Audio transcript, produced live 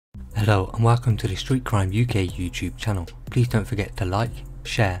Hello and welcome to the Street Crime UK YouTube channel. Please don't forget to like,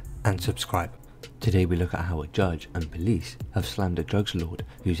 share and subscribe. Today we look at how a judge and police have slammed a drugs lord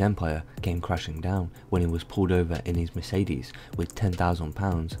whose empire came crashing down when he was pulled over in his Mercedes with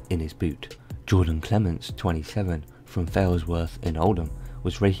 £10,000 in his boot. Jordan Clements, 27, from Failsworth in Oldham,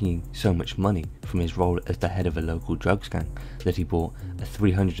 was raking so much money from his role as the head of a local drugs gang that he bought a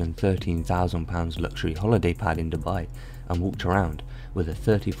 £313,000 luxury holiday pad in Dubai and walked around with a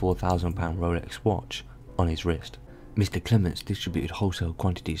 £34,000 Rolex watch on his wrist. Mr. Clements distributed wholesale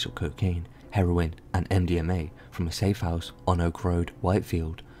quantities of cocaine, heroin and MDMA from a safe house on Oak Road,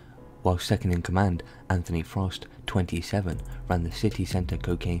 Whitefield, while second in command Anthony Frost, 27, ran the city centre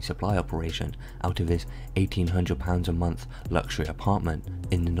cocaine supply operation out of his £1,800 a month luxury apartment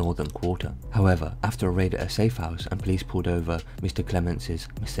in the northern quarter. However, after a raid at a safe house and police pulled over Mr. Clements'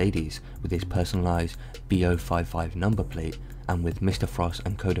 Mercedes with his personalised BO55 number plate and with Mr. Frost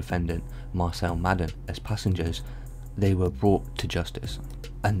and co-defendant Marcel Madden as passengers, they were brought to justice.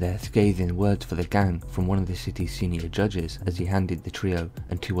 And their scathing words for the gang from one of the city's senior judges as he handed the trio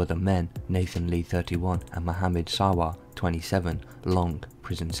and two other men, Nathan Lee 31 and Mohammed Sawar 27, long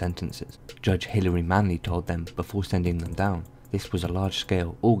prison sentences. Judge Hilary Manley told them before sending them down, this was a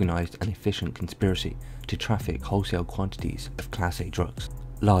large-scale, organised and efficient conspiracy to traffic wholesale quantities of Class A drugs.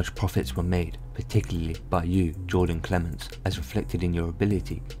 Large profits were made, particularly by you, Jordan Clements, as reflected in your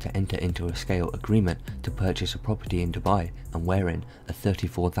ability to enter into a scale agreement to purchase a property in Dubai and wearing a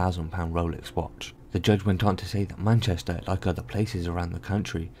 £34,000 Rolex watch. The judge went on to say that Manchester, like other places around the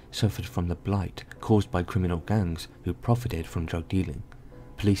country, suffered from the blight caused by criminal gangs who profited from drug dealing.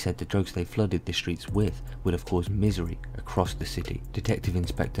 Police said the drugs they flooded the streets with would have caused misery across the city. Detective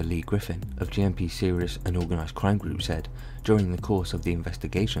Inspector Lee Griffin of GMP's Serious and Organised Crime Group said, during the course of the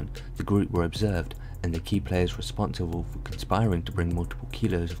investigation, the group were observed and the key players responsible for conspiring to bring multiple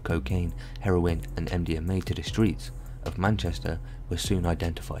kilos of cocaine, heroin and MDMA to the streets of Manchester were soon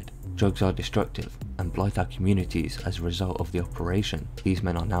identified. Drugs are destructive and blight our communities as a result of the operation. These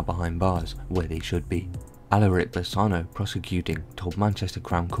men are now behind bars where they should be. Alaric Bassano, prosecuting, told Manchester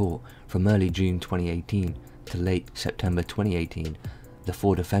Crown Court from early June 2018 to late September 2018, the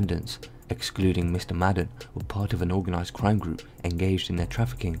four defendants, excluding Mr. Madden, were part of an organised crime group engaged in the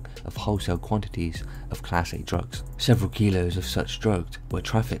trafficking of wholesale quantities of Class A drugs. Several kilos of such drugs were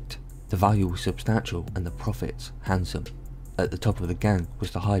trafficked. The value was substantial and the profits handsome. At the top of the gang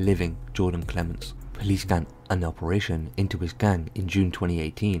was the high-living Jordan Clements. Police began an operation into his gang in June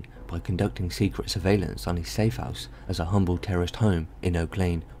 2018 by conducting secret surveillance on his safe house as a humble terraced home in Oak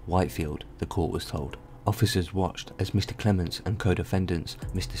Lane, Whitefield, the court was told. Officers watched as Mr. Clements and co-defendants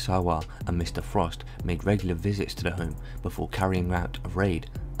Mr. Sawar and Mr. Frost made regular visits to the home before carrying out a raid,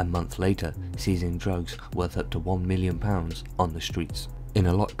 a month later seizing drugs worth up to £1 million on the streets. In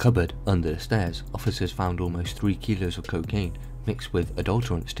a locked cupboard under the stairs, officers found almost 3 kilos of cocaine mixed with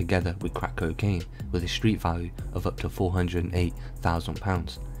adulterants together with crack cocaine with a street value of up to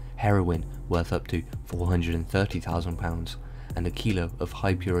 £408,000, heroin worth up to £430,000 and a kilo of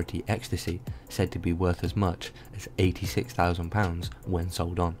high purity ecstasy said to be worth as much as £86,000 when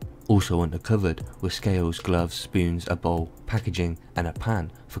sold on. Also uncovered were scales, gloves, spoons, a bowl, packaging and a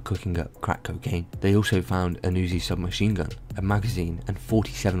pan for cooking up crack cocaine. They also found an Uzi submachine gun, a magazine and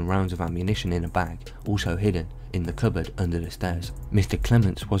 47 rounds of ammunition in a bag, also hidden in the cupboard under the stairs. Mr.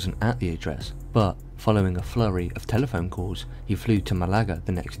 Clements wasn't at the address, but following a flurry of telephone calls, he flew to Malaga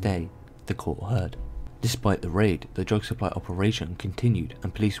the next day, the court heard. Despite the raid, the drug supply operation continued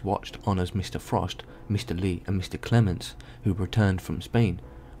and police watched on as Mr. Frost, Mr. Lee and Mr. Clements, who returned from Spain,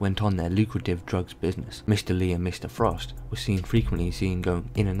 went on their lucrative drugs business. Mr. Lee and Mr. Frost were frequently seen going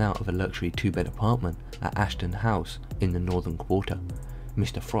in and out of a luxury 2-bed apartment at Ashton House in the northern quarter.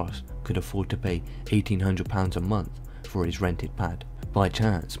 Mr. Frost could afford to pay £1,800 a month for his rented pad. By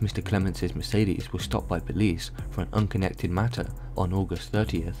chance, Mr. Clements' Mercedes was stopped by police for an unconnected matter on August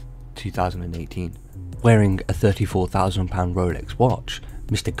 30th, 2018. Wearing a £34,000 Rolex watch,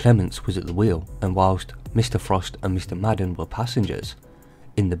 Mr. Clements was at the wheel, and whilst Mr. Frost and Mr. Madden were passengers.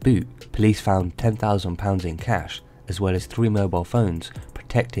 In the boot, police found £10,000 in cash, as well as 3 mobile phones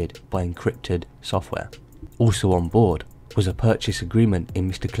protected by encrypted software. Also on board was a purchase agreement in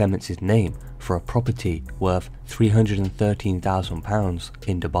Mr. Clements' name for a property worth £313,000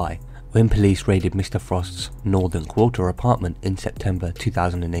 in Dubai. When police raided Mr. Frost's Northern Quarter apartment in September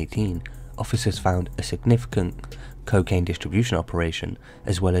 2018, officers found a significant cocaine distribution operation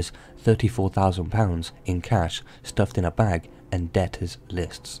as well as £34,000 in cash stuffed in a bag and debtors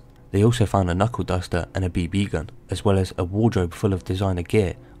lists. They also found a knuckle duster and a BB gun, as well as a wardrobe full of designer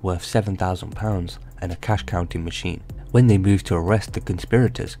gear worth £7,000 and a cash counting machine. When they moved to arrest the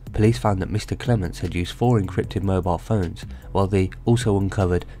conspirators, police found that Mr. Clements had used 4 encrypted mobile phones, while they also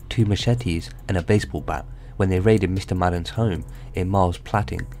uncovered 2 machetes and a baseball bat when they raided Mr. Madden's home in Miles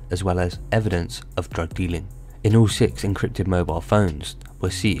Platting, as well as evidence of drug dealing. In all, 6 encrypted mobile phones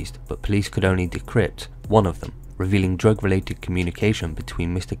were seized, but police could only decrypt one of them, revealing drug-related communication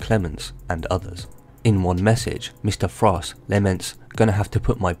between Mr. Clements and others. In one message, Mr. Frost laments, "Gonna have to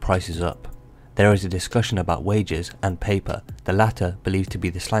put my prices up." There is a discussion about wages and paper, the latter believed to be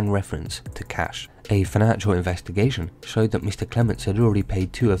the slang reference to cash. A financial investigation showed that Mr. Clements had already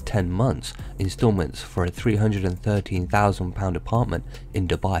paid 2 of 10 months installments for a £313,000 apartment in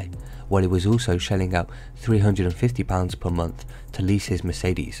Dubai, while he was also shelling out £350 per month to lease his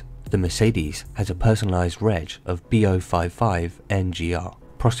Mercedes. The Mercedes has a personalised reg of BO55NGR.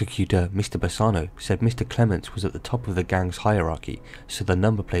 Prosecutor Mr. Bassano said Mr. Clements was at the top of the gang's hierarchy, so the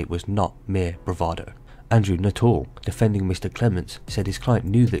number plate was not mere bravado. Andrew Nuttall, defending Mr. Clements, said his client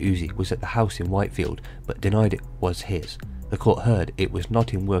knew the Uzi was at the house in Whitefield but denied it was his. The court heard it was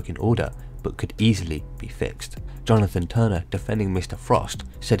not in working order but could easily be fixed. Jonathan Turner, defending Mr. Frost,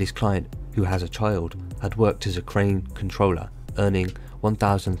 said his client, who has a child, had worked as a crane controller, earning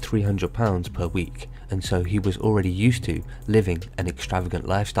 £1,300 per week, and so he was already used to living an extravagant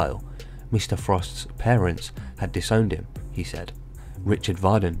lifestyle. Mr. Frost's parents had disowned him, he said. Richard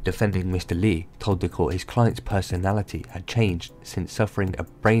Varden, defending Mr. Lee, told the court his client's personality had changed since suffering a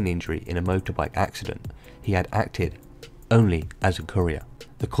brain injury in a motorbike accident. He had acted only as a courier.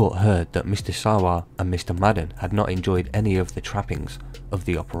 The court heard that Mr. Sawa and Mr. Madden had not enjoyed any of the trappings of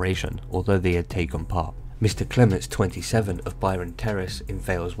the operation, although they had taken part. Mr. Clements, 27, of Byron Terrace in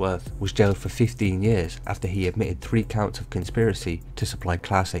Valesworth, was jailed for 15 years after he admitted 3 counts of conspiracy to supply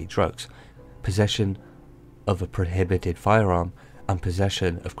Class A drugs, possession of a prohibited firearm, and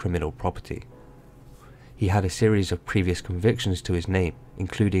possession of criminal property. He had a series of previous convictions to his name,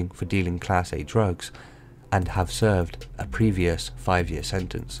 including for dealing Class A drugs, and have served a previous 5-year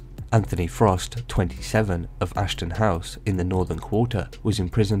sentence. Anthony Frost, 27, of Ashton House in the Northern Quarter, was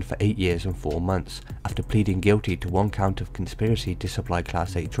imprisoned for 8 years and 4 months after pleading guilty to 1 count of conspiracy to supply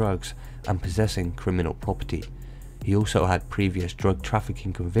Class A drugs and possessing criminal property. He also had previous drug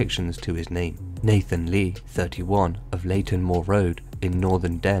trafficking convictions to his name. Nathan Lee, 31, of Leighton Moor Road in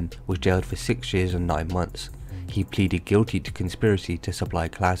Northern Den, was jailed for 6 years and 9 months. He pleaded guilty to conspiracy to supply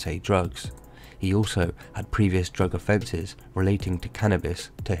Class A drugs. He also had previous drug offences relating to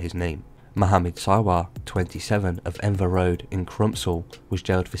cannabis to his name. Mohammed Sawa, 27, of Enver Road in Crumpsall, was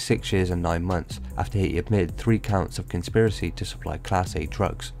jailed for 6 years and 9 months after he admitted 3 counts of conspiracy to supply Class A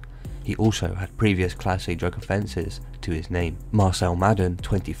drugs. He also had previous Class A drug offences to his name. Marcel Madden,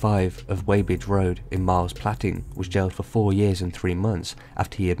 25, of Weybridge Road in Miles Platting, was jailed for 4 years and 3 months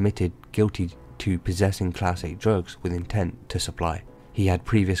after he admitted guilty to possessing Class A drugs with intent to supply. He had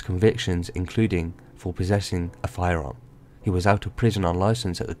previous convictions, including for possessing a firearm. He was out of prison on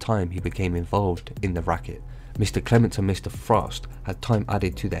licence at the time he became involved in the racket. Mr. Clements and Mr. Frost had time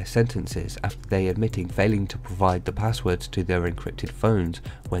added to their sentences after they admitting failing to provide the passwords to their encrypted phones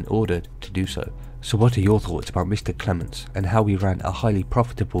when ordered to do so. So what are your thoughts about Mr. Clements and how he ran a highly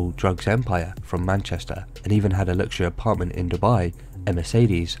profitable drugs empire from Manchester and even had a luxury apartment in Dubai, a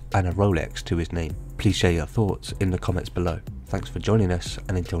Mercedes and a Rolex to his name? Please share your thoughts in the comments below. Thanks for joining us,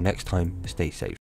 and until next time, stay safe.